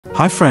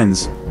Hi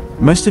friends,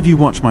 most of you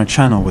watch my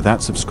channel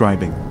without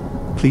subscribing.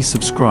 Please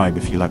subscribe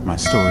if you like my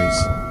stories.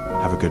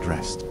 Have a good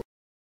rest.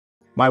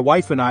 My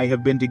wife and I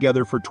have been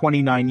together for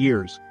 29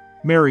 years,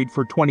 married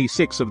for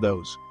 26 of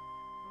those.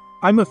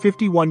 I'm a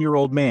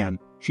 51-year-old man,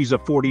 she's a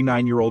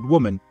 49-year-old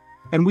woman,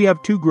 and we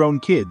have two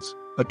grown kids,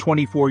 a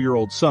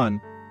 24-year-old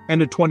son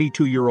and a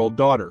 22-year-old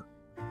daughter.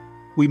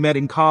 We met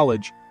in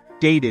college,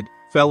 dated,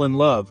 fell in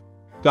love,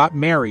 got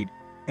married,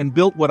 and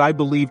built what I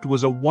believed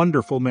was a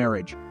wonderful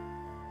marriage.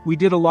 We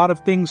did a lot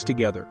of things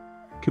together,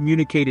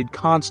 communicated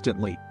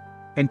constantly,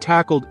 and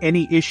tackled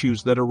any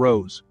issues that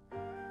arose.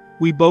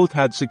 We both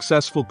had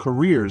successful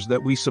careers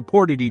that we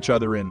supported each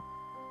other in.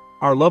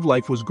 Our love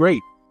life was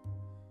great.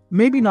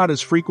 Maybe not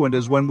as frequent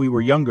as when we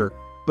were younger,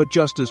 but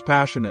just as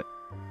passionate.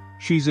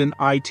 She's in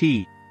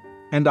IT,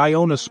 and I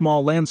own a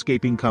small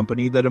landscaping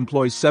company that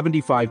employs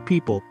 75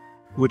 people,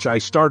 which I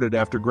started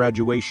after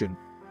graduation.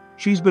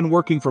 She's been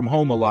working from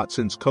home a lot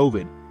since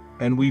COVID,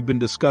 and we've been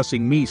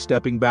discussing me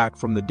stepping back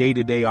from the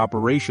day-to-day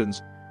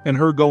operations and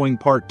her going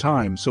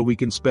part-time so we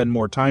can spend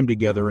more time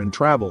together and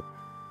travel,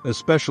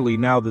 especially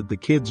now that the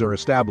kids are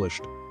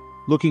established.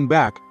 Looking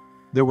back,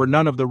 there were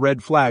none of the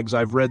red flags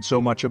I've read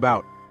so much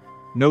about.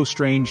 No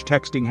strange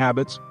texting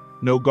habits,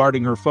 no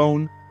guarding her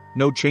phone,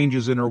 no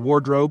changes in her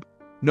wardrobe,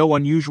 no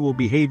unusual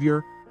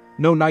behavior,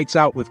 no nights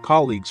out with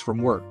colleagues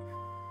from work.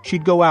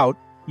 She'd go out,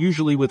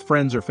 usually with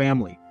friends or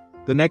family.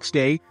 The next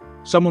day,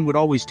 someone would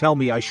always tell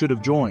me I should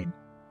have joined.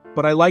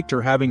 But I liked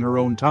her having her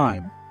own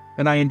time,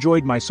 and I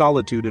enjoyed my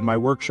solitude in my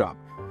workshop.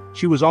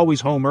 She was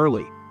always home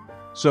early.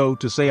 So,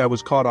 to say I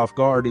was caught off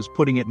guard is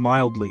putting it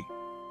mildly.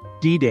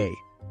 D-Day.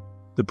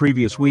 The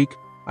previous week,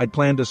 I'd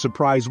planned a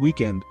surprise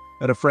weekend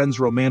at a friend's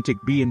romantic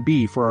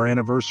B&B for our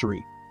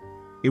anniversary.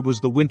 It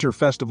was the winter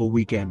festival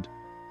weekend.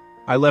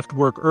 I left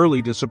work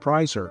early to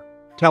surprise her,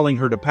 telling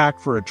her to pack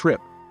for a trip.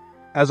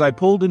 As I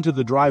pulled into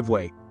the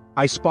driveway,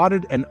 I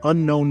spotted an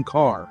unknown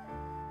car.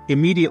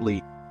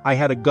 Immediately, I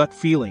had a gut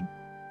feeling.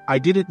 I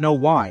didn't know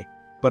why,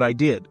 but I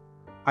did.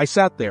 I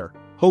sat there,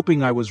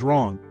 hoping I was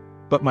wrong,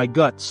 but my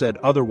gut said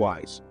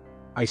otherwise.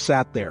 I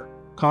sat there,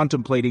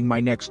 contemplating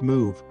my next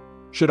move.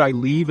 Should I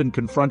leave and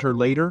confront her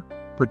later?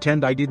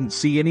 Pretend I didn't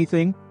see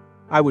anything?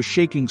 I was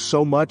shaking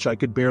so much I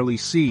could barely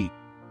see.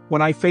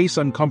 When I face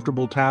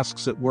uncomfortable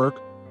tasks at work,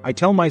 I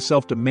tell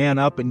myself to man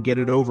up and get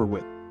it over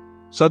with.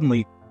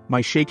 Suddenly,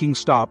 my shaking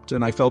stopped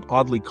and I felt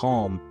oddly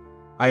calm.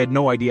 I had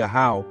no idea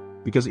how,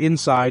 because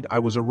inside I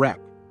was a wreck.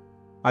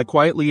 I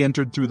quietly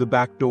entered through the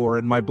back door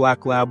and my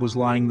black lab was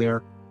lying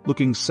there,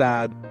 looking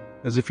sad,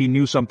 as if he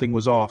knew something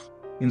was off,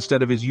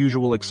 instead of his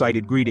usual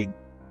excited greeting.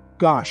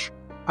 Gosh,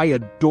 I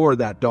adore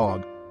that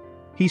dog.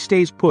 He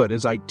stays put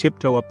as I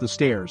tiptoe up the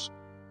stairs.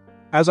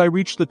 As I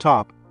reach the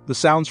top, the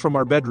sounds from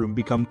our bedroom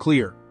become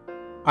clear.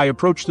 I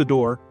approach the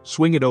door,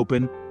 swing it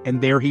open,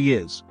 and there he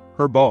is,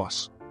 her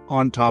boss,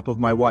 on top of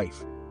my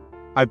wife.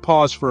 I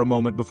pause for a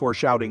moment before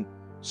shouting,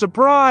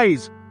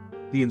 "Surprise!"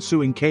 The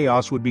ensuing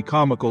chaos would be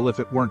comical if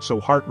it weren't so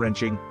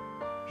heart-wrenching.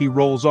 He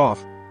rolls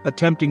off,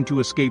 attempting to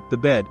escape the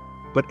bed,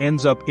 but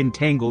ends up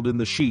entangled in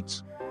the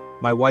sheets.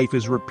 My wife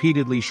is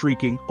repeatedly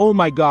shrieking, "Oh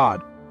my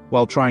God!"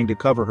 while trying to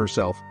cover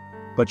herself,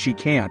 but she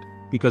can't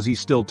because he's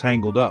still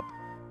tangled up.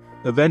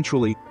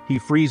 Eventually, he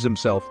frees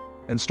himself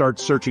and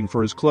starts searching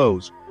for his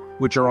clothes,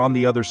 which are on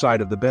the other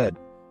side of the bed.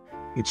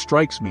 It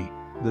strikes me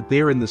that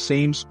they're in the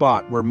same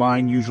spot where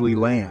mine usually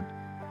land.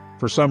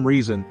 For some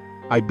reason,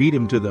 I beat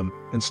him to them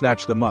and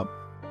snatch them up.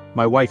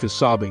 My wife is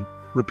sobbing,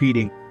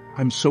 repeating,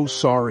 "I'm so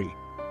sorry."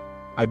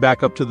 I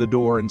back up to the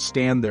door and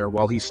stand there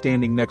while he's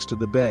standing next to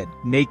the bed,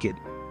 naked.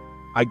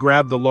 I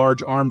grab the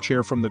large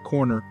armchair from the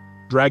corner,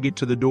 drag it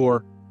to the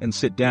door, and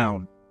sit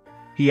down.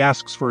 He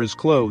asks for his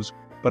clothes,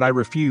 but I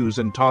refuse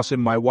and toss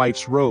him my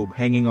wife's robe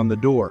hanging on the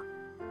door.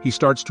 He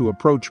starts to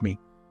approach me.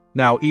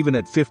 Now, even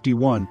at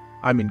 51,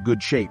 I'm in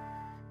good shape.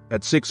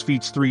 At 6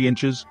 feet 3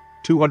 inches,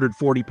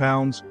 240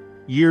 pounds,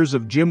 years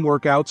of gym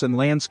workouts and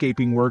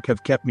landscaping work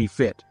have kept me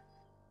fit.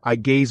 I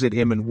gaze at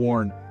him and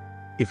warn,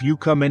 "If you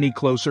come any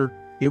closer,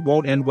 it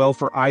won't end well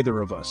for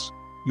either of us.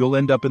 You'll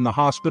end up in the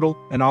hospital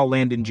and I'll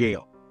land in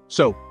jail.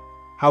 So,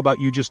 how about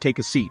you just take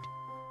a seat?"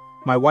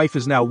 My wife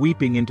is now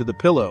weeping into the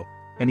pillow,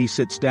 and he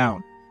sits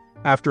down.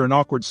 After an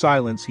awkward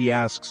silence, he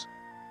asks,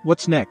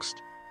 "What's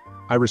next?"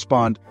 I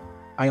respond,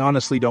 "I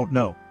honestly don't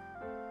know."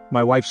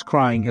 My wife's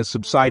crying has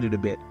subsided a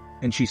bit,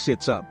 and she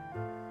sits up.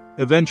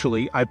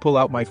 Eventually, I pull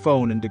out my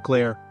phone and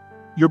declare,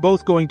 "You're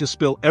both going to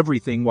spill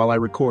everything while I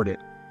record it."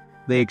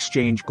 They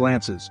exchange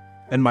glances,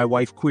 and my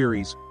wife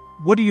queries,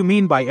 "What do you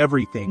mean by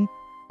everything?"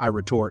 I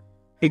retort,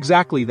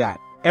 "Exactly that,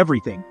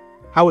 everything.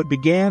 How it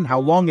began, how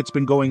long it's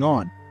been going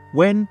on,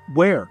 when,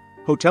 where,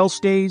 hotel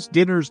stays,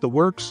 dinners, the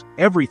works,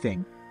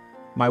 everything."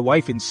 My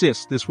wife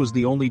insists this was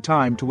the only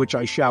time, to which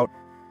I shout,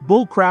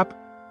 "Bull crap,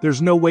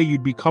 there's no way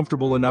you'd be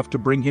comfortable enough to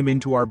bring him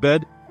into our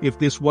bed if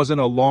this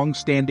wasn't a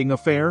long-standing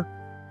affair.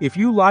 If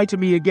you lie to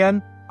me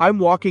again, I'm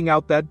walking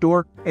out that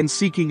door and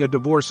seeking a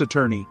divorce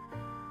attorney."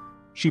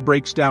 She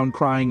breaks down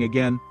crying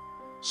again.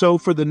 So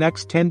for the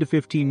next 10 to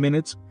 15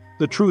 minutes,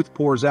 the truth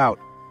pours out.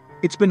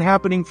 It's been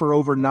happening for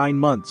over 9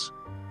 months.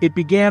 It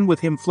began with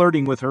him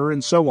flirting with her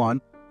and so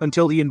on,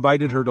 until he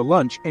invited her to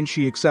lunch and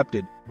she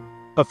accepted.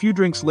 A few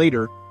drinks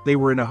later, they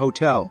were in a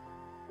hotel.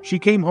 She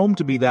came home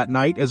to me that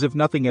night as if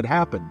nothing had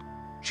happened.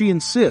 She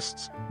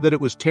insists that it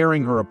was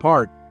tearing her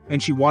apart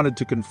and she wanted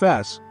to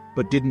confess,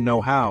 but didn't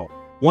know how.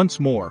 Once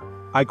more,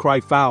 I cry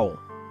foul.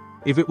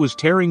 If it was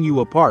tearing you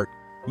apart,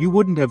 you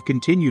wouldn't have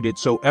continued it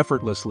so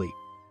effortlessly.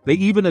 They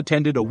even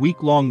attended a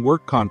week-long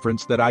work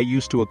conference that I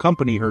used to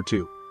accompany her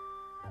to.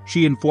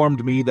 She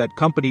informed me that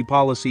company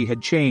policy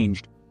had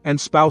changed and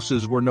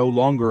spouses were no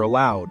longer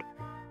allowed.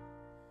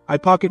 I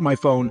pocket my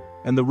phone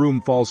and the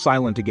room falls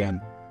silent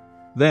again.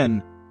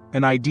 Then,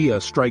 an idea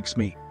strikes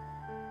me.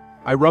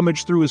 I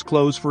rummage through his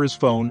clothes for his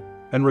phone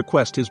and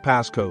request his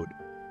passcode.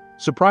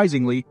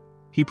 Surprisingly,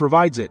 he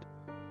provides it,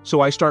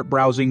 so I start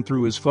browsing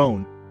through his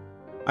phone.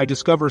 I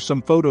discover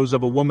some photos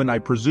of a woman I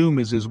presume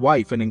is his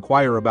wife and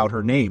inquire about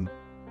her name,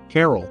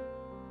 Carol.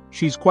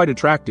 She's quite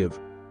attractive,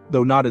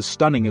 though not as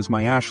stunning as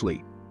my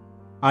Ashley.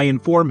 I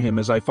inform him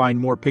as I find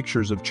more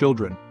pictures of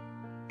children.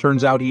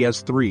 Turns out he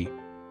has 3.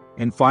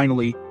 And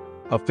finally,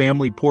 a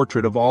family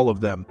portrait of all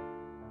of them.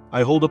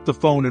 I hold up the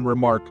phone and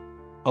remark,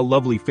 "A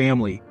lovely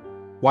family.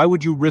 Why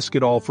would you risk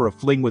it all for a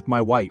fling with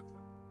my wife?"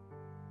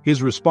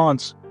 His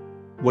response,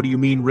 "What do you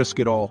mean risk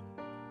it all?"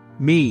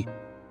 Me,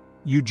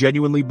 "You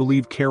genuinely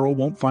believe Carol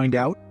won't find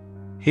out?"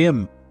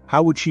 Him,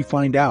 "How would she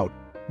find out?"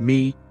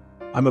 Me,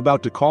 "I'm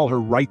about to call her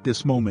right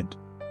this moment."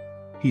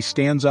 He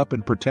stands up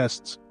and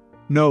protests,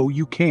 "No,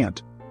 you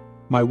can't."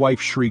 My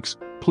wife shrieks,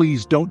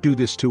 "Please don't do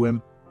this to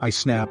him." I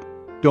snap,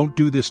 "Don't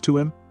do this to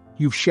him.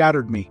 You've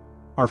shattered me,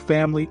 our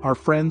family, our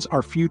friends,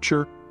 our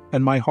future,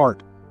 and my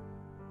heart.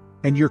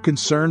 And you're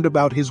concerned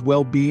about his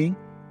well-being?"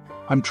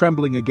 I'm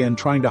trembling again,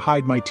 trying to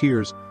hide my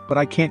tears, but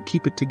I can't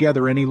keep it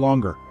together any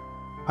longer.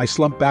 I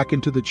slump back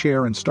into the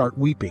chair and start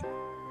weeping.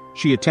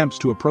 She attempts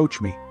to approach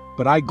me,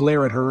 but I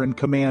glare at her and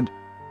command,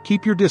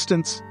 "Keep your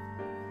distance."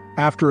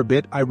 After a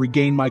bit, I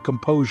regain my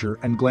composure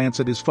and glance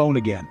at his phone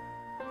again.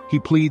 He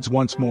pleads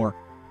once more,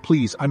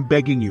 "Please, I'm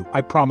begging you,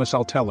 I promise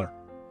I'll tell her."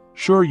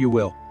 "Sure you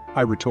will,"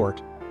 I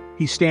retort.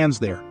 He stands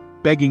there,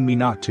 begging me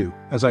not to,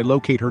 as I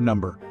locate her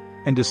number,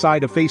 and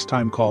decide a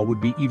FaceTime call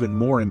would be even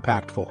more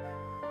impactful.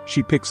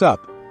 She picks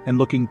up, and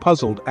looking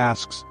puzzled,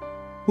 asks,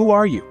 "Who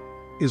are you?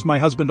 Is my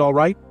husband all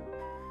right?"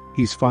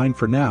 He's fine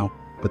for now,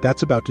 but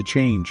that's about to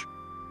change.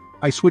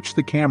 I switch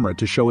the camera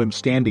to show him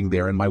standing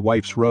there in my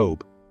wife's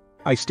robe.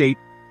 I state,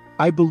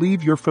 "I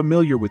believe you're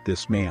familiar with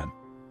this man.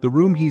 The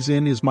room he's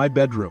in is my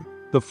bedroom.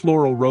 The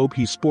floral robe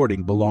he's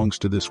sporting belongs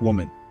to this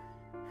woman."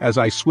 As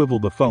I swivel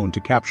the phone to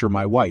capture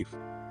my wife,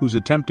 who's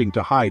attempting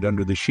to hide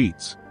under the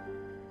sheets.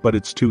 But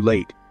it's too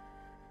late.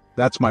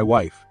 That's my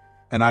wife,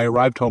 and I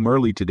arrived home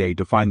early today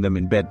to find them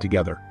in bed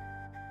together.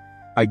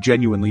 I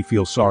genuinely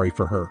feel sorry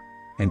for her,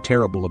 and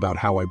terrible about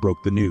how I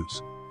broke the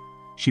news.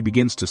 She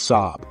begins to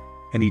sob,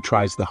 and he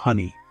tries the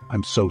 "honey,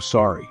 I'm so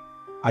sorry.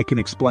 I can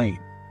explain.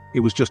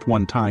 It was just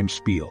one time"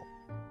 spiel.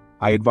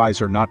 I advise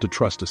her not to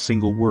trust a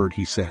single word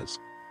he says.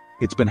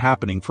 It's been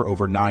happening for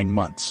over 9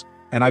 months,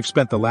 and I've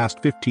spent the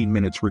last 15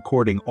 minutes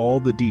recording all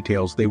the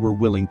details they were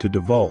willing to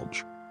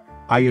divulge.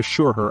 I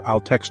assure her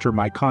I'll text her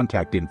my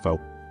contact info,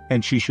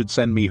 and she should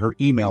send me her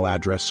email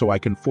address so I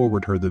can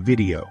forward her the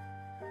video.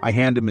 I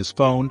hand him his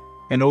phone,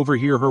 and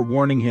overhear her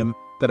warning him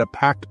that a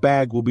packed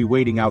bag will be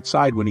waiting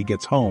outside when he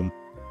gets home,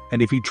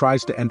 and if he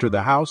tries to enter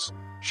the house,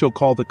 she'll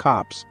call the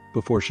cops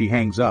before she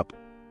hangs up.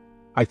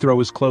 I throw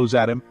his clothes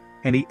at him,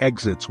 and he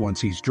exits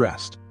once he's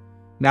dressed.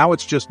 Now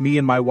it's just me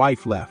and my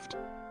wife left.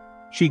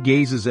 She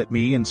gazes at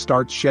me and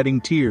starts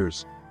shedding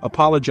tears,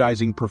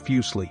 apologizing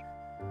profusely.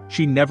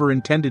 She never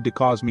intended to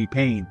cause me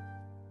pain.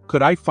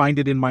 Could I find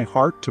it in my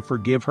heart to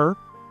forgive her?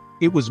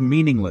 It was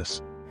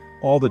meaningless.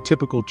 All the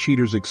typical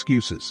cheater's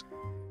excuses.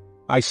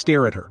 I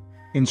stare at her,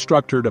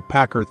 instruct her to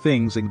pack her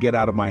things and get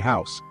out of my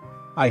house.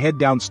 I head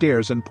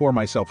downstairs and pour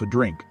myself a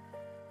drink.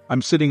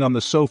 I'm sitting on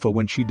the sofa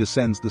when she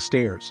descends the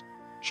stairs.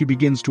 She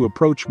begins to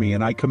approach me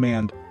and I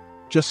command,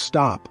 "Just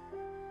stop."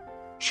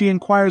 She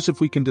inquires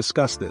if we can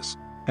discuss this,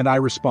 and I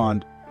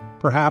respond,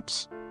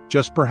 "Perhaps,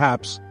 just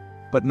perhaps,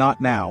 but not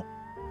now."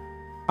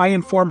 I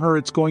inform her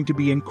it's going to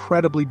be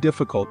incredibly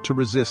difficult to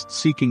resist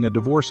seeking a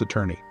divorce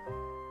attorney,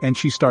 and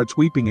she starts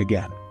weeping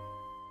again.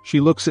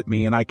 She looks at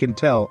me and I can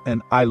tell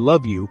an "I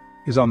love you"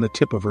 is on the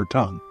tip of her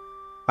tongue.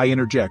 I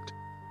interject,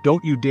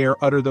 "Don't you dare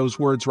utter those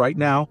words right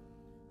now,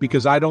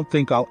 because I don't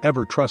think I'll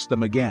ever trust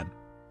them again."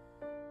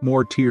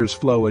 More tears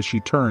flow as she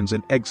turns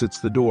and exits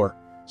the door.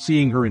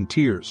 Seeing her in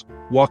tears,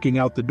 walking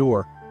out the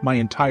door, my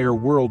entire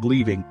world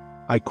leaving,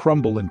 I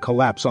crumble and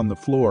collapse on the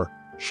floor,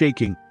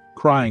 shaking,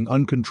 crying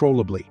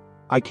uncontrollably.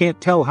 I can't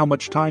tell how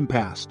much time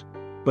passed,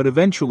 but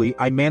eventually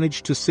I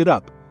manage to sit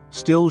up,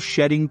 still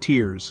shedding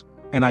tears,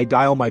 and I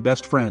dial my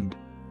best friend.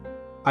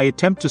 I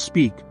attempt to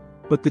speak,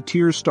 but the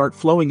tears start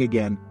flowing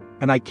again,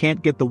 and I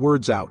can't get the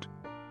words out.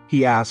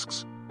 He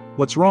asks,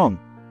 "What's wrong?"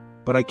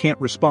 But I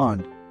can't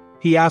respond.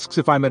 He asks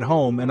if I'm at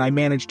home, and I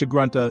manage to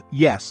grunt a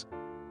 "yes,"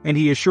 and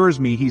he assures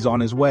me he's on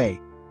his way.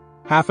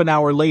 Half an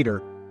hour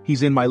later,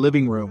 he's in my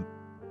living room.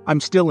 I'm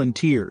still in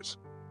tears.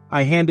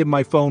 I hand him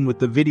my phone with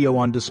the video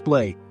on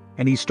display,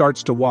 and he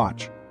starts to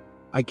watch.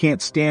 I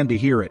can't stand to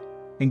hear it,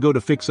 and go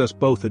to fix us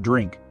both a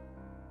drink.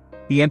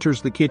 He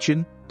enters the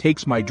kitchen,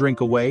 takes my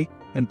drink away,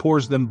 and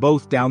pours them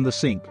both down the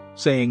sink,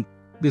 saying,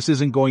 "This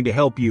isn't going to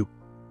help you."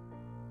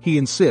 He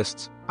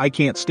insists I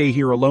can't stay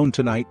here alone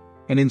tonight,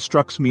 and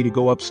instructs me to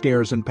go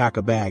upstairs and pack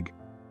a bag.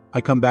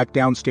 I come back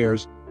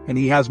downstairs, and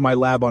he has my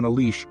lab on a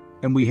leash,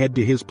 and we head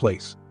to his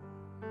place.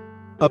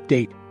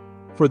 Update.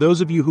 For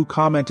those of you who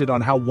commented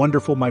on how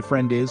wonderful my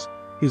friend is,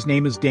 his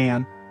name is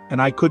Dan,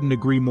 and I couldn't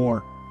agree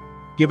more.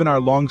 Given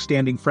our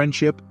long-standing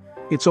friendship,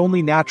 it's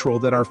only natural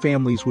that our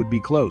families would be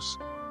close.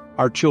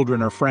 Our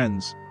children are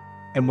friends,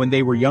 and when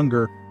they were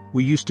younger,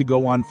 we used to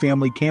go on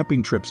family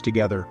camping trips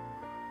together.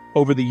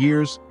 Over the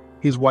years,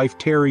 his wife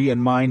Terry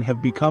and mine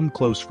have become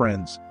close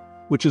friends,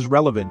 which is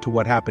relevant to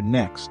what happened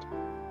next.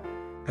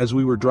 As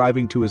we were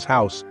driving to his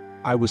house,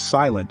 I was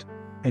silent,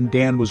 and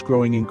Dan was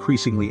growing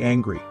increasingly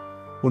angry.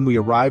 When we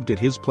arrived at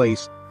his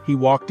place, he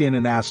walked in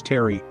and asked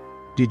Terry,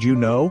 "Did you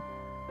know?"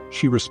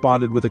 She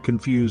responded with a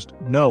confused,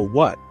 "No,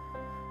 what?"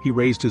 He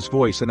raised his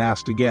voice and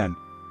asked again,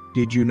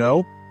 "Did you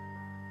know?"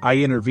 I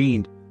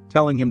intervened,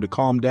 telling him to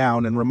calm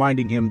down and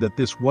reminding him that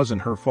this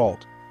wasn't her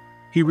fault.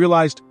 He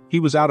realized he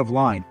was out of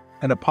line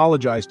and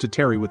apologized to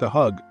Terry with a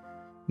hug.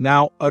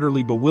 Now,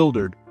 utterly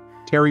bewildered,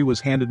 Terry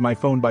was handed my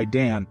phone by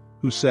Dan,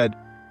 who said,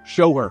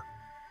 "Show her."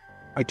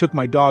 I took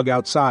my dog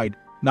outside,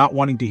 not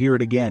wanting to hear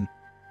it again.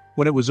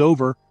 When it was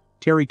over,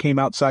 Terry came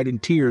outside in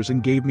tears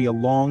and gave me a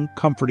long,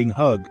 comforting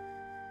hug.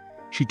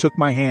 She took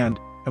my hand,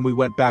 and we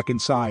went back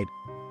inside.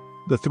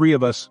 The three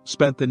of us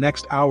spent the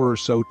next hour or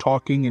so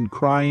talking and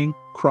crying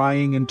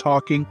and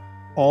talking,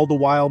 all the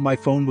while my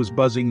phone was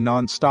buzzing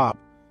non-stop.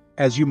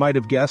 As you might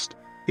have guessed,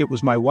 it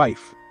was my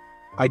wife.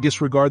 I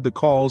disregard the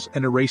calls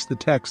and erase the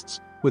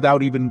texts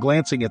without even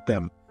glancing at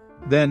them.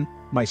 Then,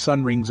 my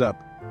son rings up.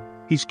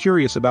 He's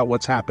curious about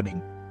what's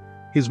happening.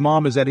 His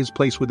mom is at his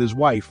place with his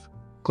wife,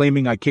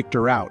 claiming I kicked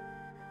her out.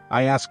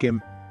 I ask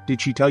him,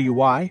 "Did she tell you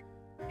why?"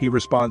 He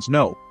responds,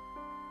 "No."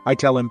 I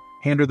tell him,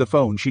 "Hand her the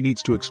phone, she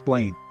needs to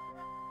explain."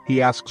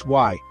 He asks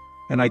why,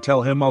 and I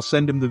tell him I'll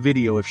send him the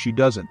video if she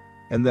doesn't,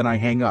 and then I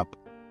hang up.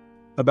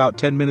 About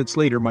 10 minutes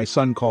later, my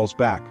son calls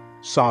back,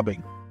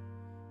 sobbing.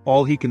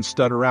 All he can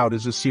stutter out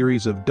is a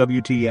series of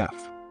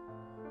WTF.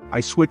 I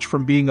switch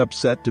from being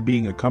upset to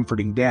being a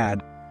comforting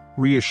dad,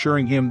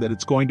 reassuring him that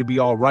it's going to be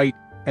all right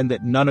and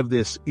that none of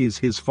this is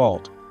his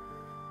fault.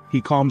 He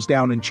calms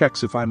down and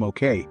checks if I'm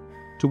okay,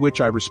 to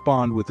which I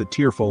respond with a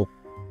tearful,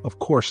 "Of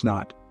course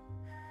not."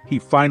 He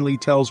finally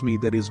tells me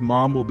that his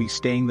mom will be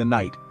staying the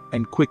night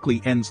and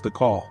quickly ends the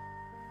call.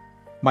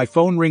 My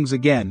phone rings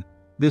again.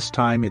 This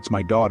time it's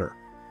my daughter.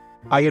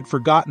 I had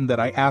forgotten that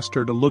I asked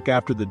her to look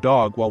after the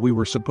dog while we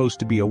were supposed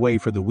to be away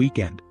for the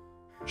weekend.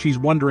 She's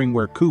wondering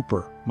where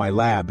Cooper, my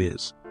lab,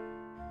 is.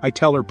 I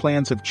tell her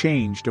plans have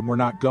changed and we're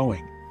not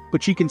going,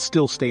 but she can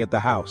still stay at the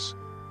house.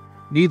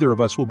 Neither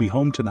of us will be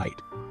home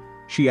tonight.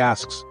 She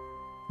asks,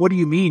 "What do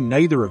you mean,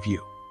 neither of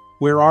you?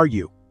 Where are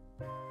you?"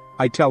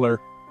 I tell her,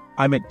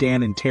 "I'm at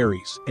Dan and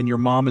Terry's, and your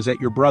mom is at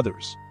your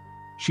brother's."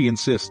 She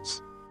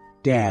insists,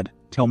 "Dad,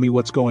 tell me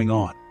what's going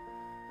on."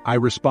 I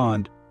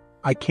respond,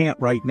 "I can't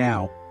right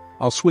now.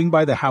 I'll swing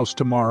by the house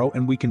tomorrow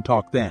and we can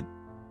talk then."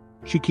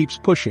 She keeps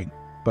pushing,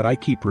 but I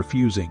keep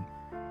refusing.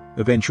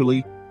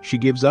 Eventually, she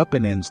gives up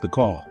and ends the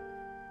call.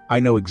 I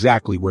know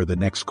exactly where the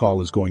next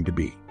call is going to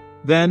be.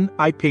 Then,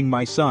 I ping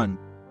my son,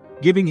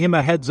 giving him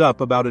a heads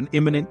up about an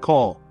imminent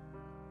call.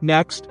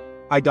 Next,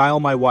 I dial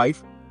my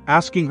wife,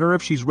 asking her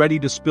if she's ready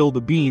to spill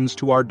the beans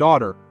to our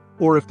daughter,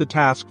 or if the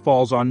task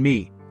falls on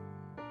me.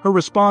 Her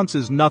response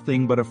is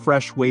nothing but a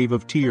fresh wave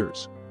of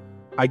tears.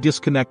 I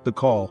disconnect the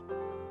call.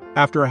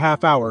 After a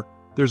half hour,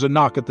 there's a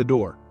knock at the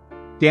door.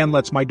 Dan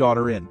lets my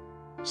daughter in.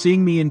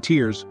 Seeing me in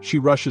tears, she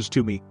rushes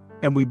to me,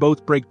 and we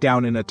both break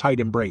down in a tight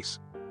embrace.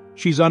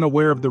 She's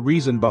unaware of the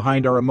reason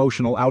behind our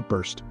emotional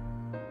outburst.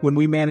 When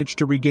we manage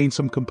to regain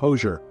some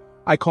composure,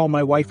 I call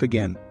my wife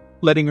again,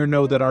 letting her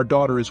know that our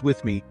daughter is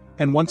with me,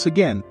 and once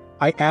again,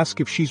 I ask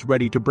if she's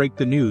ready to break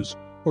the news,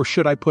 or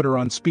should I put her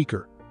on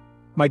speaker.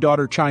 My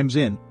daughter chimes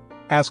in,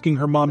 asking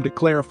her mom to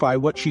clarify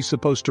what she's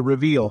supposed to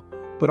reveal,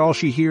 but all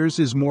she hears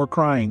is more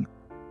crying.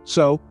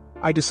 So,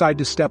 I decide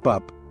to step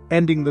up,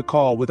 ending the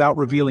call without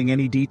revealing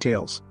any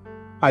details.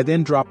 I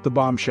then drop the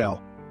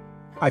bombshell.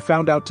 I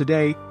found out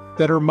today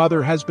that her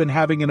mother has been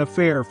having an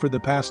affair for the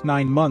past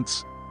 9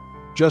 months.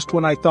 Just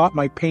when I thought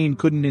my pain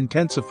couldn't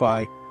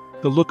intensify,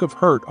 the look of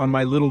hurt on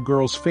my little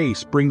girl's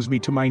face brings me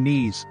to my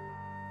knees.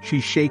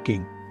 She's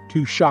shaking,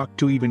 too shocked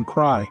to even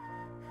cry.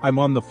 I'm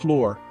on the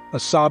floor, a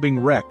sobbing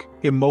wreck,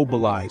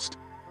 immobilized.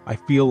 I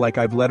feel like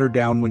I've let her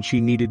down when she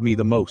needed me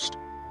the most.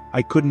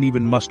 I couldn't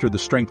even muster the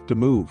strength to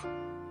move.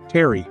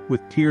 Terry,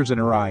 with tears in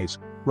her eyes,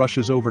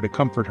 rushes over to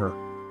comfort her,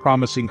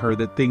 promising her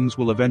that things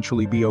will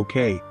eventually be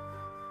okay.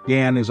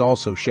 Dan is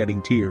also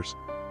shedding tears.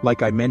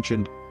 Like I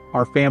mentioned,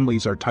 our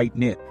families are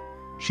tight-knit.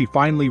 She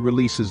finally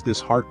releases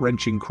this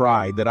heart-wrenching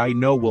cry that I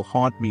know will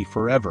haunt me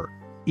forever,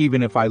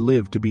 even if I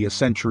live to be a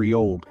century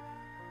old.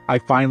 I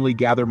finally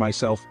gather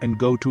myself and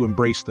go to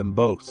embrace them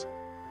both.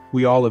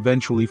 We all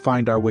eventually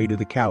find our way to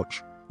the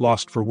couch,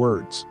 lost for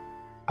words.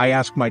 I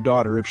ask my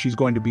daughter if she's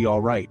going to be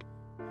all right.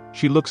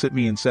 She looks at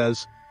me and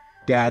says,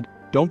 "Dad,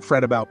 don't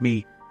fret about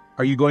me.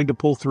 Are you going to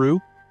pull through?"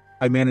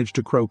 I manage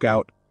to croak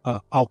out,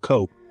 "I'll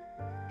cope."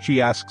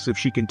 She asks if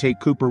she can take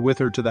Cooper with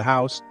her to the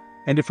house,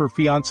 and if her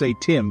fiancé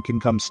Tim can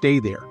come stay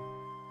there.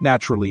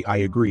 Naturally, I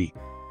agree.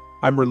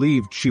 I'm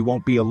relieved she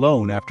won't be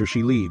alone after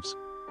she leaves.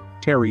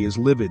 Terry is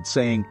livid,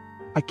 saying,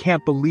 "I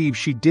can't believe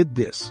she did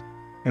this,"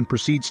 and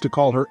proceeds to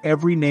call her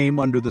every name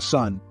under the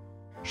sun.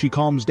 She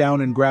calms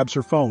down and grabs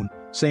her phone,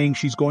 saying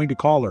she's going to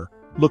call her,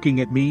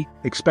 looking at me,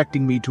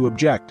 expecting me to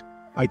object.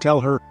 I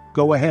tell her,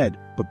 "Go ahead,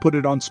 but put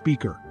it on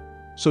speaker."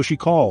 So she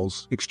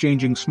calls,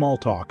 exchanging small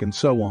talk and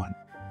so on.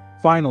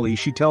 Finally,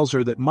 she tells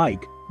her that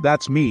Mike,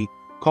 that's me,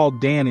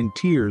 called Dan in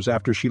tears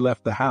after she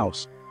left the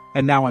house,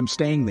 and now I'm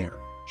staying there.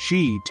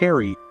 She,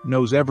 Terry,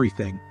 knows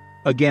everything.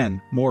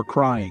 Again, more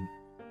crying.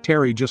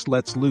 Terry just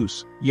lets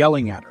loose,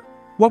 yelling at her.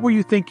 "What were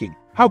you thinking?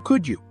 How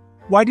could you?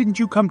 Why didn't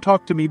you come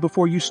talk to me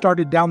before you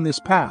started down this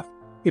path?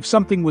 If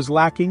something was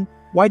lacking,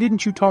 why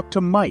didn't you talk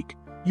to Mike?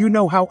 You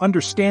know how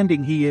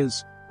understanding he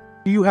is.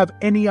 Do you have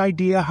any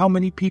idea how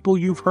many people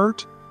you've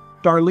hurt?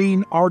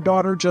 Darlene, our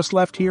daughter, just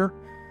left here.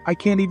 I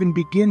can't even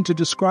begin to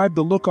describe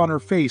the look on her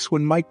face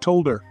when Mike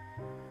told her,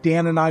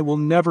 'Dan and I will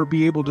never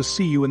be able to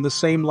see you in the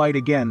same light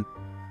again.'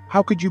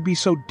 How could you be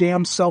so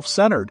damn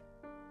self-centered?"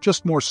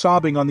 Just more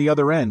sobbing on the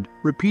other end,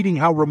 repeating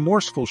how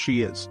remorseful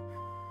she is.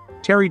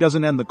 Terry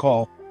doesn't end the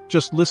call,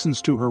 just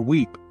listens to her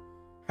weep.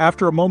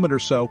 After a moment or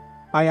so,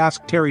 I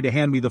ask Terry to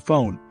hand me the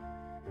phone.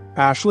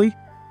 "Ashley?"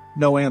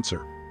 No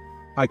answer.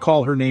 I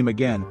call her name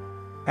again.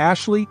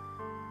 "Ashley?"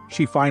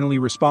 She finally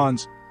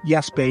responds,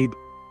 "Yes, babe."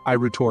 I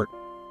retort,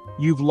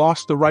 "You've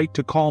lost the right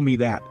to call me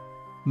that."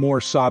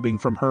 More sobbing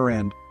from her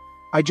end.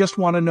 "I just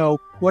want to know,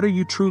 what are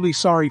you truly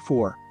sorry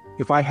for?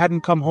 If I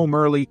hadn't come home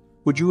early,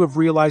 would you have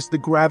realized the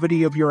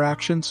gravity of your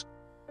actions?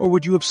 Or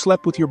would you have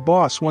slept with your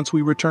boss once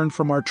we returned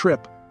from our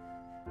trip?"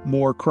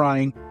 More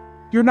crying.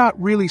 "You're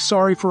not really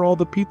sorry for all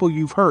the people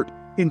you've hurt,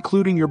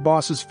 including your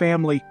boss's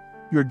family.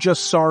 You're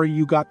just sorry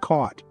you got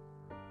caught."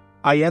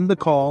 I end the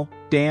call.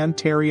 Dan,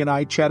 Terry, and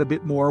I chat a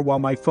bit more while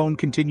my phone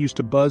continues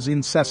to buzz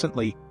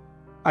incessantly.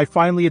 I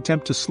finally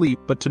attempt to sleep,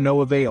 but to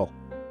no avail.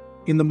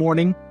 In the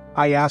morning,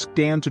 I ask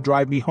Dan to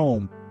drive me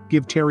home,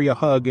 give Terry a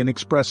hug, and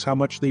express how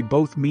much they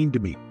both mean to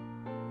me.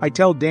 I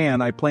tell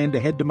Dan I plan to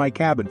head to my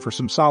cabin for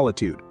some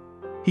solitude.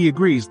 He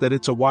agrees that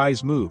it's a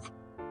wise move.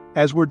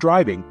 As we're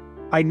driving,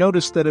 I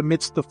notice that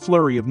amidst the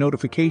flurry of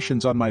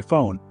notifications on my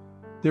phone,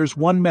 there's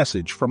one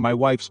message from my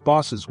wife's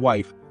boss's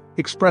wife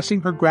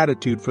expressing her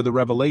gratitude for the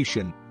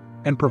revelation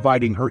and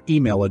providing her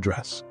email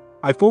address.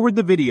 I forward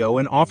the video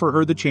and offer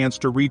her the chance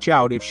to reach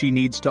out if she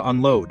needs to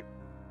unload.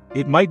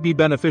 It might be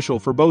beneficial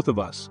for both of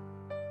us.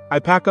 I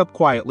pack up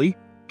quietly,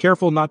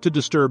 careful not to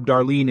disturb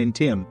Darlene and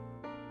Tim.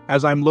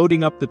 As I'm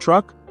loading up the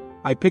truck,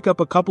 I pick up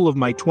a couple of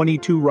my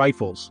 .22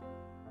 rifles.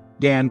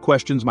 Dan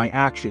questions my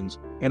actions,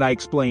 and I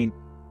explain,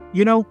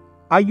 "You know,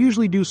 I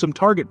usually do some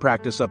target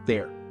practice up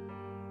there."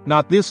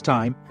 "Not this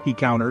time," he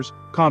counters,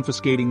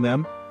 confiscating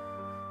them.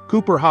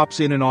 Cooper hops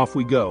in and off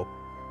we go.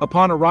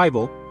 Upon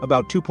arrival,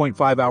 about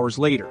 2.5 hours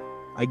later,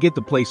 I get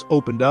the place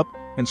opened up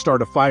and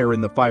start a fire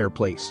in the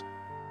fireplace.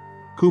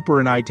 Cooper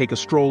and I take a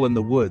stroll in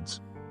the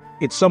woods.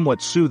 It's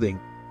somewhat soothing,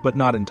 but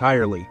not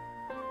entirely.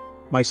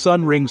 My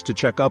son rings to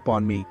check up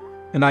on me,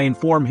 and I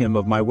inform him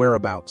of my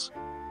whereabouts.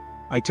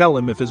 I tell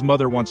him if his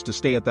mother wants to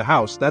stay at the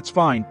house, that's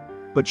fine,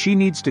 but she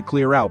needs to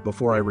clear out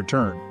before I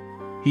return.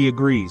 He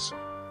agrees.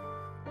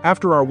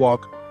 After our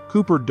walk,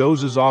 Cooper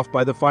dozes off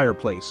by the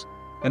fireplace,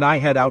 and I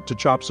head out to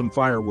chop some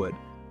firewood.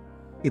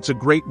 It's a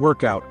great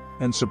workout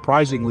and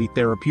surprisingly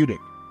therapeutic.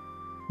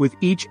 With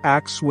each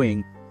axe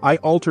swing, I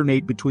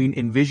alternate between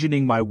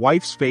envisioning my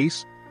wife's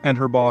face and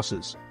her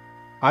boss's.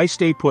 I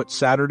stay put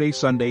Saturday,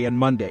 Sunday, and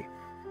Monday.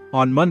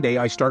 On Monday,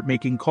 I start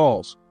making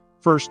calls,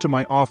 first to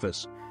my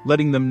office,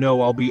 letting them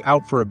know I'll be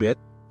out for a bit,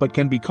 but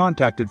can be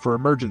contacted for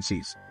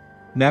emergencies.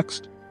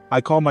 Next, I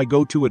call my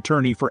go-to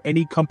attorney for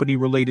any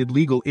company-related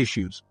legal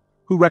issues,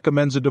 who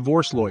recommends a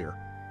divorce lawyer.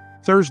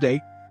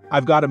 Thursday,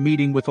 I've got a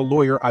meeting with a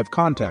lawyer I've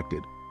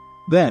contacted.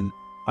 Then,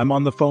 I'm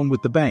on the phone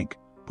with the bank,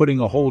 putting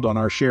a hold on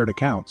our shared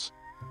accounts.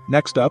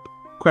 Next up,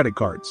 credit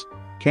cards,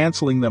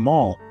 canceling them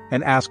all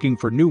and asking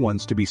for new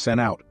ones to be sent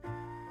out.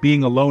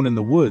 Being alone in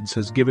the woods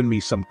has given me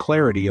some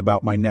clarity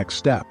about my next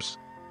steps.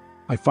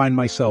 I find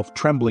myself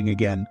trembling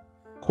again,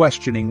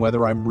 questioning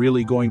whether I'm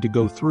really going to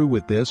go through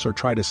with this or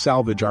try to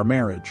salvage our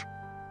marriage.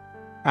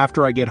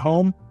 After I get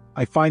home,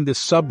 I find this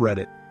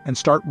subreddit and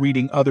start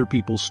reading other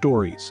people's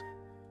stories.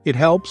 It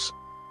helps,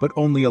 but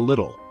only a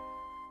little.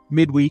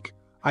 Midweek,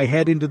 I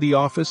head into the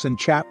office and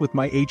chat with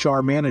my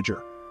HR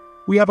manager.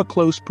 We have a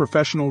close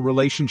professional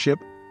relationship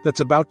that's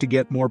about to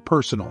get more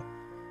personal.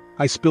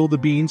 I spill the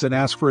beans and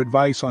ask for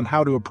advice on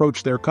how to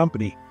approach their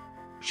company.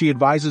 She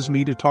advises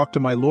me to talk to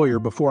my lawyer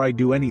before I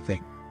do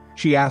anything.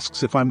 She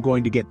asks if I'm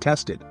going to get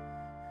tested.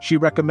 She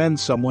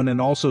recommends someone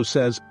and also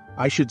says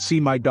I should see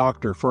my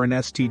doctor for an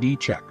STD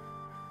check.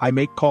 I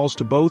make calls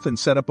to both and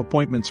set up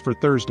appointments for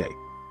Thursday.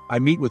 I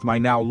meet with my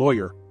now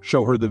lawyer,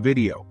 show her the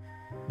video.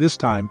 This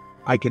time,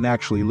 I can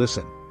actually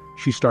listen.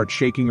 She starts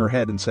shaking her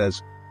head and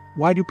says,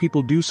 "Why do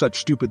people do such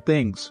stupid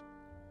things?"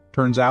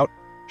 Turns out,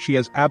 she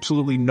has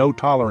absolutely no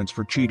tolerance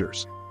for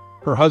cheaters.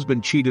 Her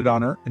husband cheated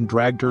on her and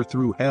dragged her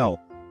through hell.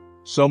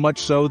 So much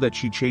so that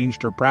she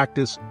changed her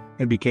practice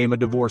and became a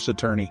divorce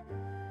attorney.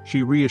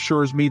 She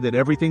reassures me that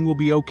everything will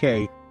be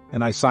okay,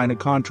 and I sign a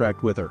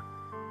contract with her.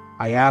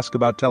 I ask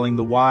about telling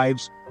the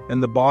wives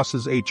and the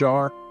boss's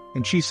HR,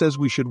 and she says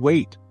we should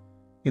wait.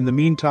 In the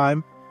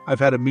meantime, I've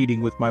had a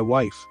meeting with my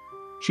wife.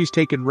 She's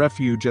taken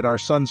refuge at our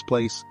son's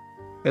place.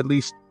 At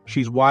least,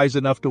 she's wise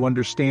enough to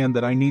understand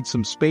that I need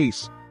some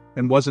space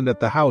and wasn't at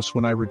the house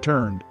when I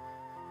returned.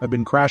 I've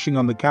been crashing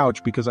on the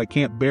couch because I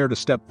can't bear to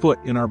step foot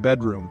in our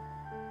bedroom.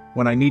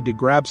 When I need to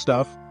grab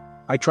stuff,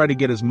 I try to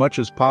get as much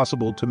as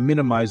possible to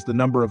minimize the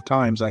number of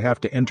times I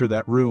have to enter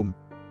that room.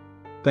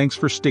 Thanks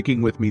for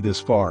sticking with me this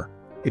far.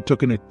 It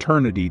took an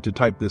eternity to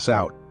type this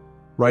out.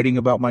 Writing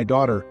about my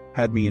daughter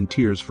had me in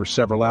tears for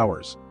several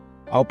hours.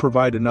 I'll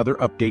provide another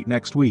update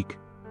next week.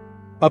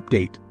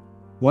 Update.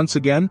 Once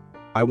again,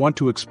 I want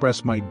to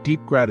express my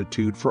deep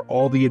gratitude for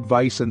all the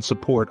advice and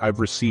support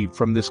I've received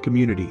from this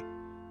community.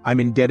 I'm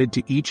indebted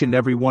to each and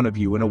every one of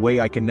you in a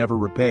way I can never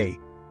repay.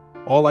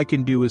 All I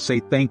can do is say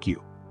thank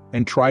you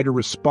and try to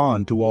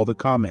respond to all the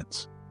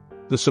comments.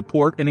 The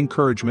support and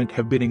encouragement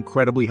have been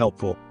incredibly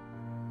helpful.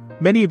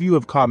 Many of you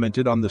have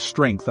commented on the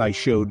strength I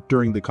showed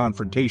during the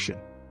confrontation.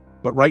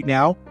 But right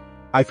now,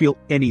 I feel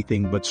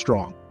anything but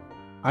strong.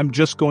 I'm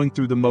just going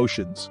through the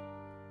motions.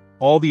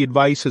 All the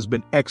advice has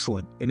been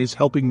excellent and is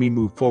helping me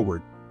move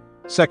forward.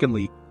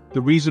 Secondly,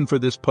 the reason for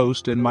this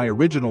post and my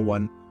original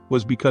one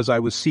was because I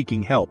was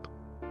seeking help.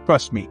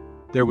 Trust me,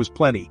 there was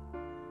plenty.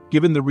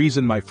 Given the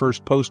reason my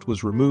first post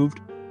was removed,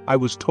 I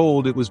was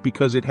told it was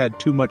because it had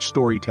too much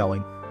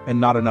storytelling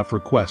and not enough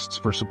requests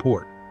for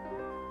support.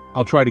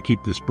 I'll try to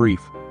keep this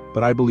brief,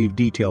 but I believe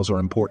details are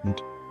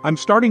important. I'm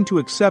starting to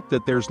accept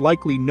that there's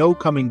likely no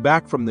coming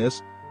back from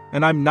this,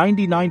 and I'm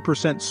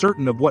 99%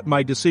 certain of what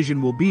my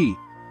decision will be.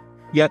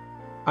 Yet,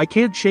 I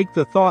can't shake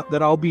the thought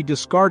that I'll be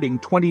discarding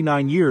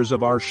 29 years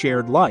of our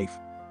shared life.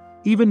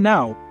 Even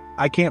now,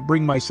 I can't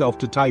bring myself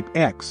to type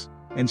X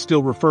and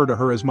still refer to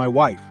her as my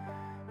wife.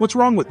 What's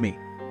wrong with me?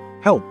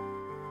 Help.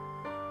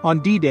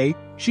 On D-Day,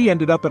 she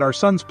ended up at our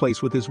son's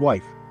place with his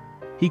wife.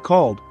 He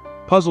called,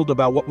 puzzled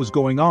about what was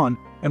going on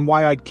and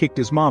why I'd kicked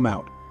his mom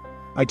out.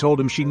 I told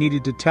him she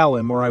needed to tell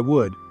him or I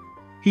would.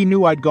 He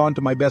knew I'd gone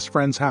to my best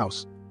friend's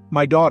house.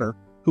 My daughter,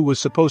 who was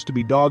supposed to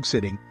be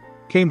dog-sitting,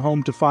 came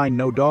home to find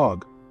no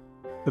dog.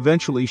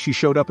 Eventually, she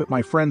showed up at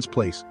my friend's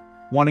place,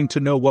 wanting to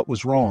know what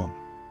was wrong.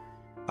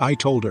 I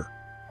told her.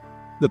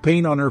 The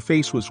pain on her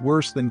face was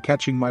worse than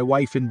catching my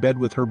wife in bed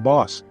with her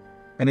boss,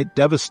 and it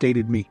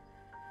devastated me.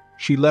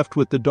 She left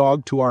with the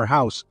dog to our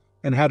house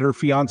and had her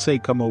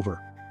fiancé come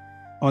over.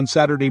 On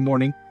Saturday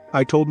morning,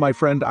 I told my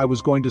friend I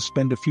was going to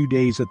spend a few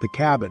days at the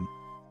cabin.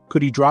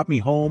 Could he drop me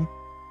home?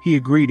 He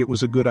agreed it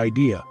was a good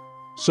idea.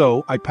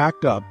 So I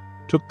packed up,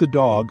 took the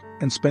dog,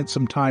 and spent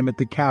some time at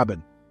the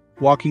cabin,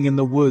 walking in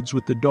the woods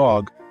with the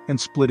dog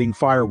and splitting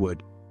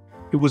firewood.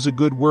 It was a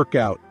good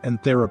workout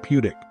and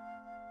therapeutic.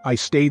 I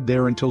stayed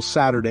there until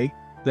Saturday,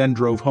 then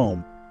drove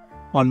home.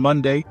 On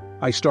Monday,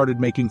 I started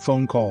making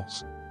phone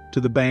calls to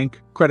the bank,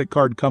 credit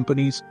card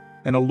companies,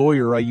 and a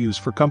lawyer I use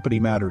for company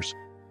matters.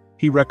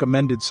 He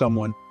recommended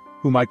someone,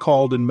 whom I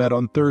called and met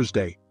on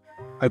Thursday.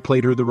 I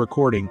played her the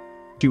recording.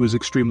 She was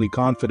extremely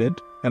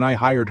confident, and I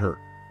hired her.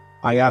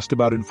 I asked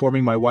about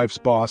informing my wife's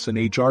boss and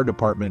HR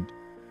department,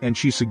 and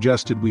she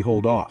suggested we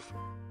hold off.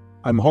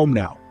 I'm home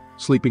now,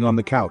 sleeping on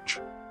the couch.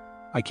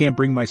 I can't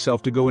bring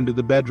myself to go into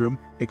the bedroom,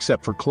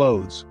 except for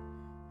clothes.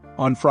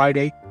 On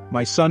Friday,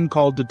 my son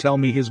called to tell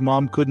me his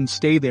mom couldn't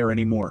stay there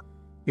anymore.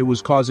 It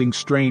was causing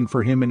strain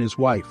for him and his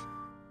wife.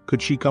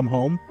 Could she come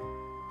home?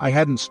 I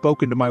hadn't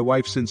spoken to my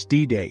wife since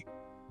D-Day.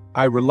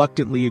 I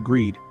reluctantly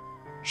agreed.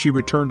 She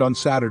returned on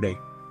Saturday.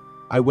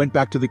 I went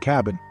back to the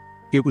cabin.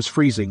 It was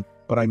freezing,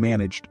 but I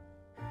managed.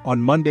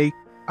 On Monday,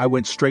 I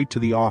went straight to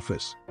the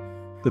office.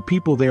 The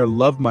people there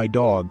love my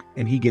dog,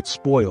 and he gets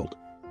spoiled.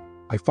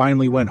 I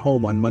finally went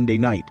home on Monday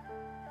night.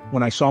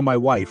 When I saw my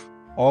wife,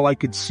 all I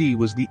could see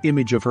was the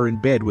image of her in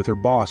bed with her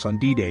boss on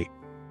D-Day.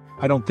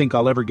 I don't think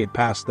I'll ever get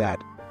past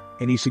that.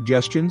 Any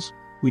suggestions?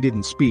 We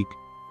didn't speak.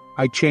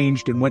 I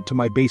changed and went to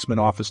my basement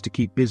office to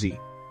keep busy.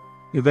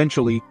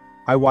 Eventually,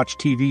 I watched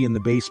TV in the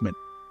basement.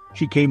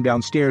 She came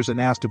downstairs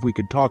and asked if we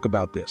could talk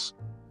about this.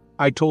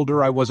 I told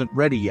her I wasn't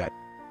ready yet,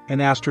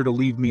 and asked her to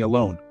leave me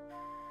alone.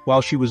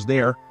 While she was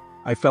there,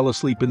 I fell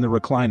asleep in the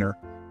recliner,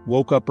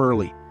 woke up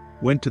early,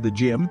 went to the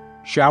gym,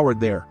 showered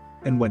there,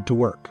 and went to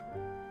work.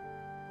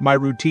 My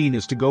routine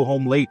is to go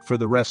home late for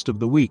the rest of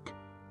the week.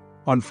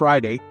 On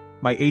Friday,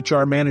 my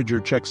HR manager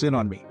checks in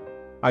on me.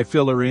 I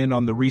fill her in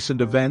on the recent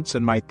events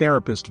and my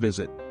therapist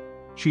visit.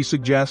 She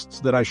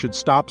suggests that I should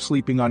stop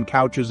sleeping on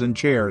couches and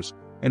chairs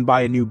and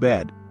buy a new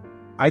bed.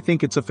 I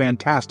think it's a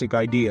fantastic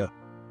idea.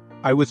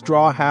 I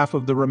withdraw half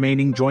of the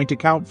remaining joint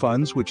account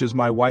funds, which is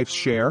my wife's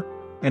share,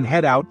 and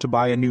head out to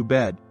buy a new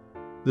bed.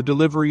 The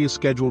delivery is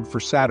scheduled for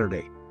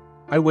Saturday.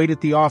 I wait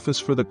at the office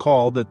for the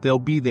call that they'll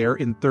be there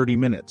in 30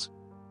 minutes.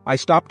 I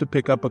stop to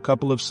pick up a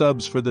couple of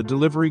subs for the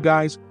delivery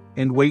guys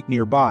and wait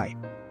nearby.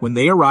 When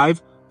they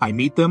arrive, I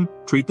meet them,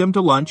 treat them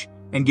to lunch,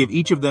 and give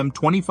each of them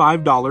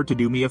 $25 to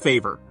do me a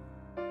favor.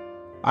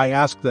 I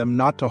ask them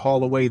not to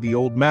haul away the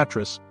old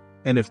mattress,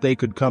 and if they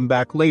could come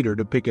back later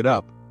to pick it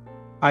up.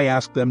 I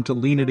ask them to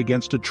lean it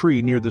against a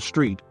tree near the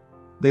street.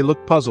 They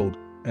look puzzled,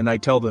 and I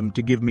tell them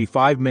to give me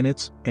 5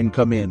 minutes and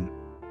come in.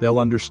 They'll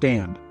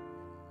understand.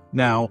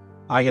 Now,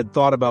 I had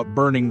thought about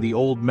burning the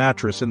old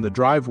mattress in the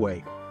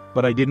driveway,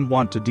 but I didn't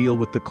want to deal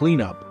with the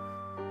cleanup.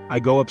 I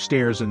go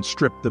upstairs and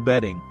strip the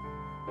bedding.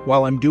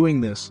 While I'm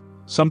doing this,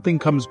 something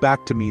comes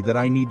back to me that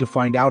I need to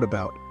find out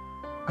about.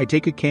 I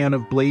take a can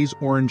of Blaze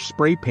orange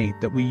spray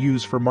paint that we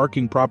use for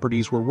marking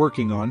properties we're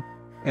working on,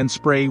 and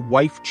spray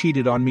 "Wife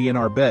cheated on me" in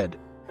our bed,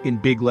 in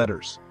big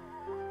letters.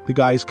 The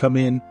guys come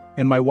in,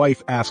 and my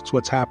wife asks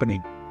what's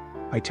happening.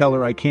 I tell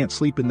her I can't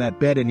sleep in that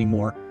bed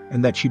anymore,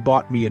 and that she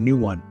bought me a new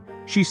one.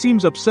 She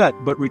seems upset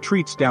but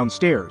retreats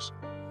downstairs.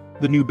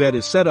 The new bed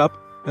is set up,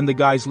 and the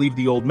guys leave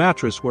the old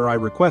mattress where I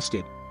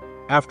requested.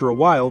 After a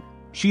while,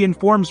 she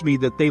informs me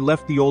that they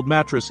left the old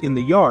mattress in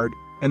the yard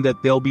and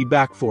that they'll be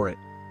back for it.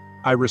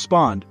 I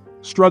respond,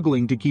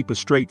 struggling to keep a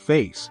straight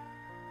face.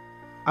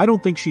 I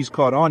don't think she's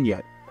caught on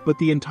yet, but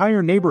the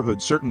entire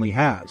neighborhood certainly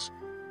has.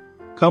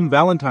 Come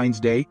Valentine's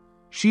Day,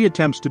 she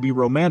attempts to be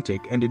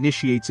romantic and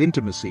initiates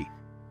intimacy.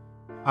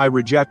 I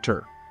reject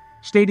her,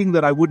 stating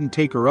that I wouldn't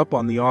take her up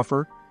on the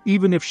offer,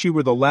 even if she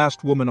were the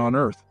last woman on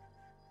earth.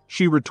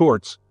 She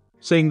retorts,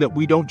 saying that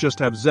we don't just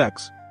have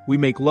sex, we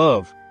make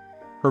love,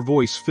 her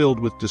voice filled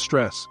with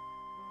distress.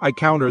 I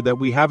counter that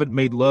we haven't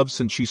made love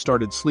since she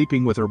started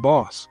sleeping with her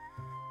boss.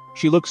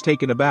 She looks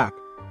taken aback.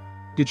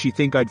 Did she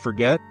think I'd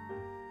forget?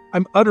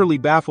 I'm utterly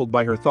baffled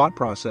by her thought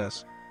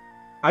process.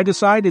 I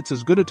decide it's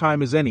as good a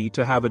time as any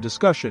to have a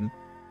discussion,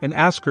 and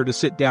ask her to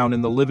sit down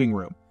in the living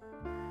room.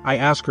 I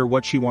ask her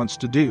what she wants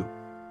to do.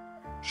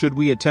 Should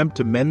we attempt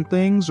to mend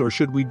things, or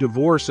should we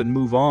divorce and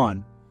move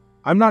on?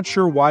 I'm not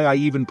sure why I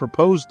even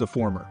proposed the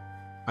former.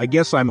 I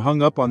guess I'm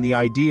hung up on the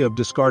idea of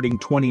discarding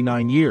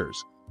 29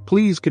 years.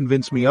 Please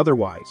convince me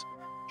otherwise.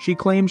 She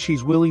claims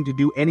she's willing to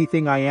do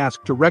anything I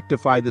ask to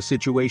rectify the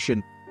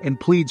situation and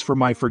pleads for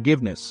my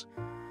forgiveness.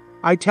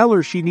 I tell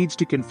her she needs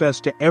to confess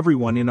to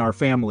everyone in our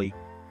family,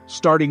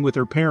 starting with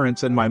her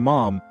parents and my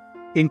mom,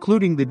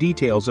 including the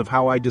details of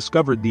how I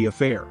discovered the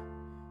affair.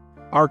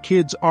 Our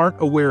kids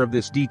aren't aware of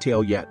this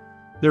detail yet.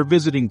 They're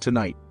visiting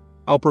tonight.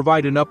 I'll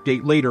provide an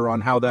update later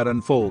on how that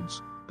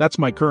unfolds. That's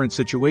my current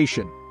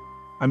situation.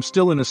 I'm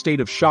still in a state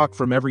of shock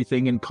from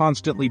everything and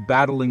constantly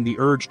battling the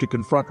urge to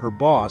confront her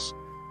boss,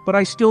 but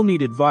I still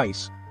need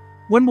advice.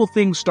 When will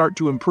things start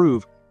to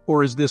improve,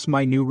 or is this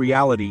my new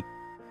reality?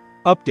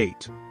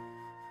 Update.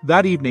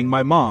 That evening,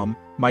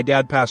 my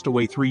dad passed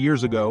away 3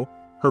 years ago,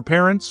 her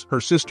parents,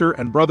 her sister,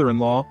 and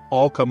brother-in-law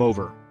all come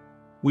over.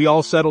 We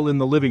all settle in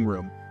the living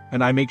room,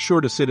 and I make sure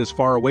to sit as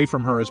far away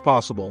from her as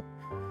possible.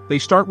 They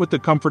start with the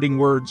comforting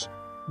words,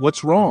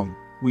 "What's wrong?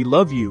 We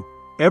love you.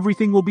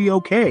 Everything will be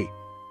okay,"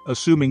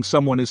 assuming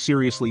someone is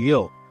seriously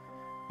ill.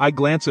 I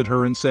glance at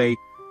her and say,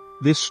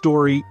 "This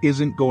story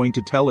isn't going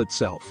to tell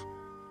itself."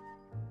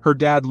 Her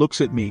dad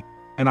looks at me,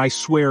 and I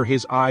swear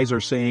his eyes are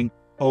saying,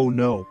 "Oh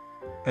no,"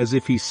 as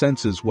if he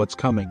senses what's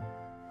coming.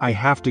 I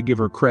have to give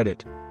her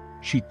credit.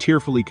 She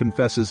tearfully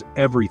confesses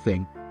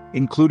everything,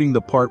 including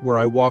the part where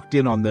I walked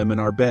in on them in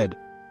our bed.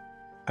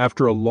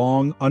 After a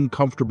long,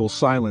 uncomfortable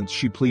silence,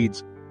 she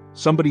pleads,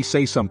 "Somebody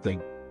say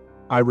something."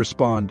 I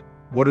respond,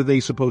 "What are they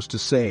supposed to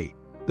say?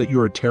 That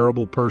you're a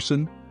terrible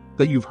person?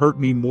 That you've hurt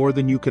me more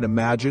than you can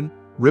imagine?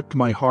 Ripped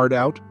my heart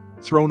out?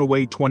 Thrown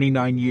away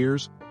 29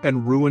 years?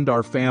 And ruined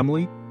our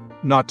family?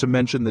 Not to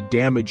mention the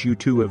damage you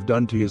two have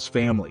done to his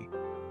family.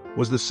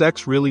 Was the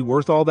sex really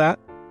worth all that?"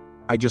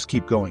 I just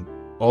keep going.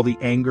 All the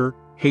anger,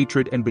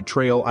 hatred, and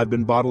betrayal I've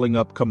been bottling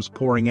up comes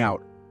pouring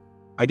out.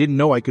 I didn't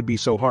know I could be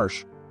so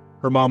harsh.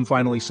 Her mom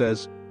finally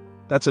says,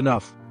 "That's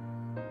enough."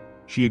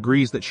 She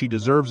agrees that she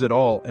deserves it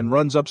all and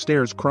runs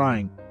upstairs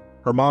crying.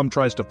 Her mom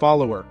tries to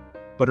follow her,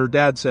 but her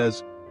dad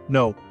says,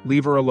 "No,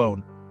 leave her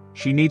alone.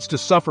 She needs to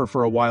suffer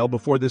for a while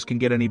before this can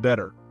get any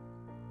better."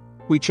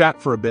 We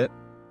chat for a bit.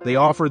 They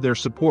offer their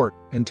support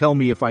and tell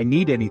me if I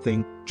need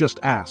anything, just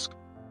ask.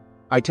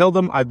 I tell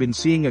them I've been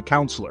seeing a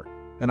counselor,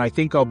 and I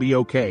think I'll be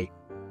okay,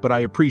 but I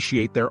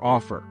appreciate their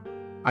offer.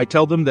 I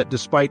tell them that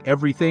despite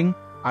everything,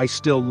 I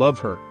still love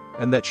her,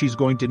 and that she's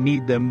going to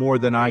need them more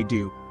than I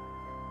do.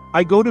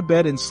 I go to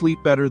bed and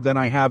sleep better than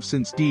I have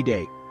since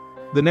D-Day.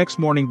 The next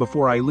morning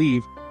before I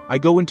leave, I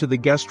go into the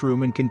guest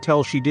room and can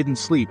tell she didn't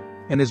sleep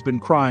and has been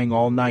crying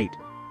all night.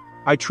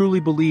 I truly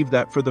believe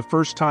that for the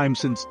first time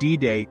since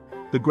D-Day,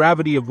 the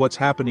gravity of what's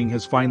happening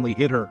has finally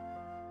hit her.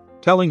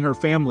 Telling her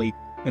family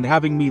and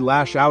having me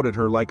lash out at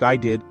her like I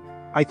did,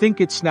 I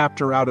think it snapped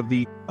her out of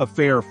the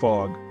affair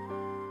fog.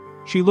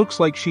 She looks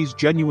like she's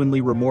genuinely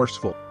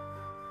remorseful.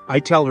 I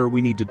tell her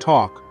we need to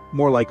talk,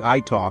 more like I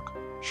talk.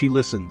 She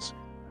listens.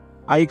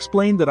 I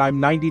explain that I'm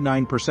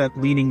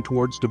 99% leaning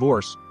towards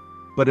divorce.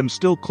 but am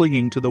still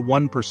clinging to the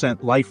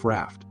 1% life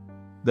raft.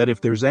 That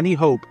if there's any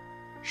hope,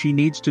 she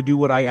needs to do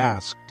what I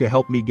ask to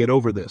help me get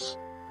over this.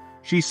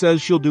 She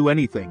says she'll do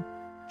anything,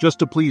 just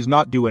to please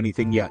not do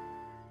anything yet.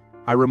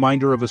 I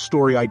remind her of a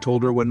story I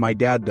told her when my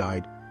dad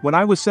died. When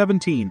I was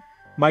 17,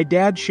 my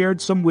dad shared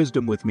some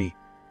wisdom with me.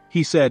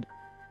 He said,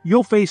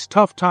 "You'll face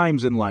tough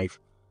times in life,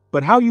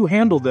 but how you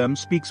handle them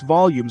speaks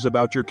volumes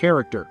about your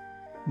character.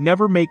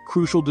 Never make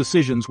crucial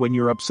decisions when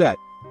you're upset."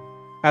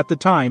 At the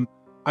time,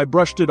 I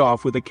brushed it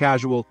off with a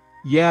casual,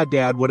 "Yeah,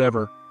 Dad,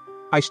 whatever."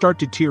 I start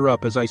to tear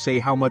up as I say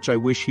how much I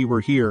wish he were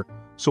here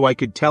so I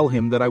could tell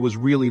him that I was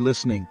really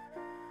listening.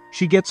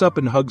 She gets up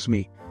and hugs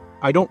me.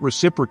 I don't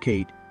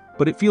reciprocate,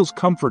 but it feels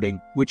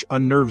comforting, which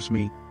unnerves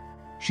me.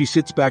 She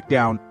sits back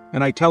down,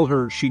 and I tell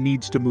her she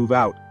needs to move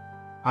out.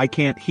 I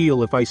can't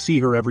heal if I see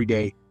her every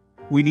day.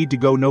 We need to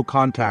go no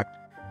contact.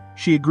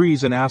 She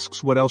agrees and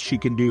asks what else she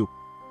can do.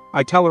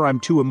 I tell her I'm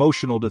too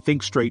emotional to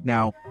think straight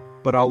now,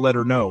 but I'll let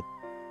her know.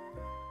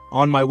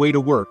 On my way to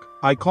work,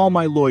 I call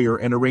my lawyer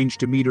and arrange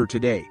to meet her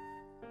today.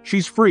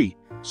 She's free,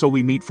 so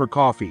we meet for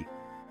coffee.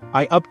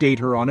 I update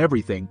her on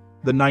everything,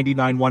 the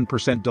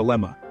 99%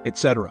 dilemma,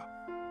 etc.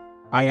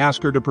 I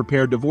ask her to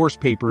prepare divorce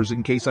papers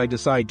in case I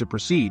decide to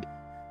proceed.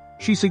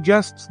 She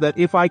suggests that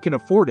if I can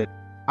afford it,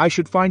 I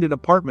should find an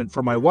apartment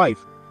for my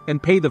wife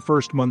and pay the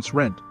first month's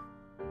rent.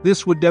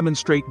 This would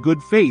demonstrate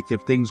good faith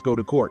if things go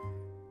to court.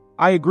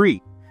 I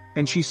agree,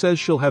 and she says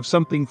she'll have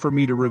something for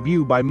me to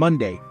review by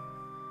Monday.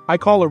 I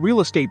call a real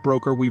estate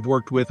broker we've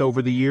worked with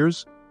over the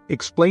years,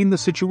 explain the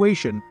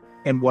situation,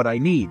 and what I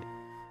need.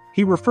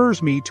 He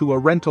refers me to a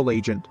rental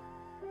agent.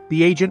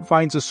 The agent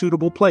finds a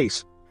suitable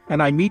place,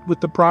 and I meet with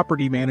the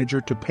property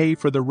manager to pay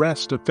for the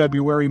rest of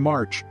February,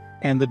 March,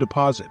 and the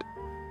deposit.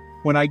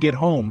 When I get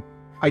home,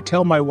 I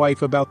tell my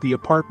wife about the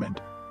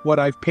apartment, what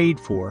I've paid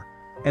for,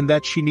 and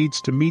that she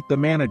needs to meet the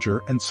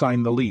manager and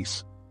sign the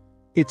lease.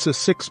 It's a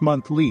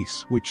 6-month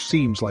lease, which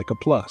seems like a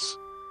plus.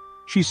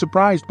 She's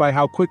surprised by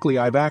how quickly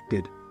I've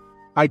acted.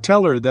 I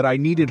tell her that I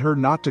needed her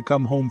not to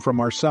come home from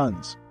our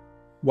sons.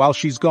 While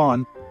she's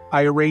gone,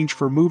 I arrange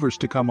for movers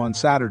to come on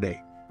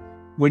Saturday.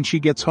 When she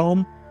gets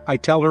home, I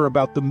tell her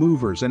about the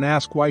movers and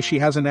ask why she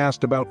hasn't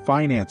asked about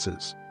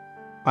finances.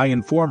 I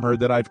inform her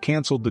that I've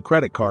canceled the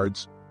credit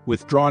cards,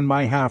 withdrawn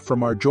my half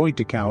from our joint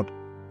account,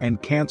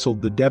 and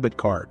canceled the debit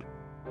card.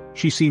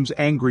 She seems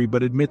angry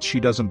but admits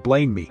she doesn't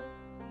blame me.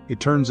 It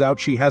turns out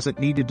she hasn't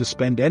needed to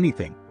spend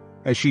anything,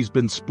 as she's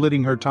been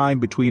splitting her time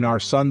between our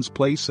son's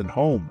place and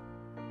home.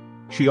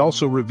 She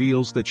also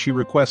reveals that she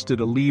requested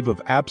a leave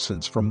of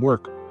absence from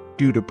work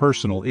due to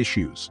personal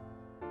issues.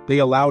 They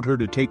allowed her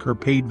to take her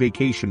paid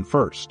vacation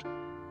first.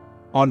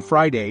 On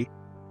Friday,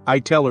 I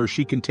tell her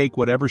she can take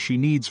whatever she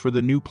needs for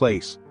the new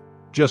place.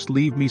 Just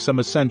leave me some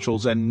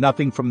essentials and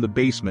nothing from the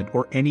basement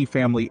or any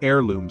family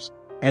heirlooms,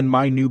 and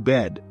my new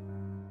bed.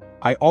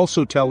 I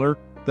also tell her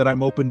that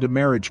I'm open to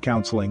marriage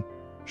counseling.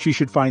 She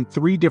should find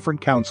 3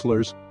 different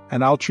counselors,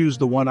 and I'll choose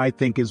the one I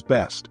think is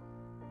best.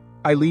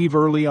 I leave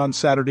early on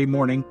Saturday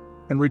morning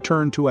and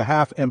return to a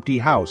half-empty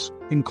house,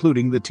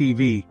 including the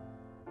TV.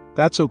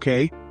 That's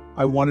okay,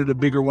 I wanted a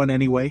bigger one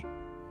anyway.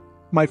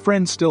 My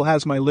friend still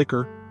has my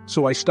liquor,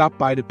 so I stop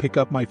by to pick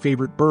up my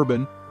favorite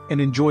bourbon and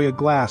enjoy a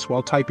glass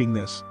while typing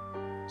this.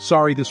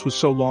 Sorry this was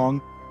so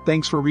long,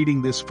 thanks for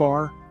reading this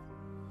far.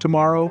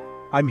 Tomorrow,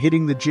 I'm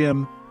hitting the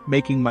gym,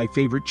 making my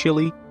favorite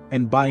chili,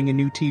 and buying a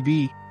new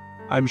TV.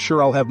 I'm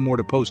sure I'll have more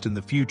to post in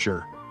the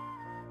future.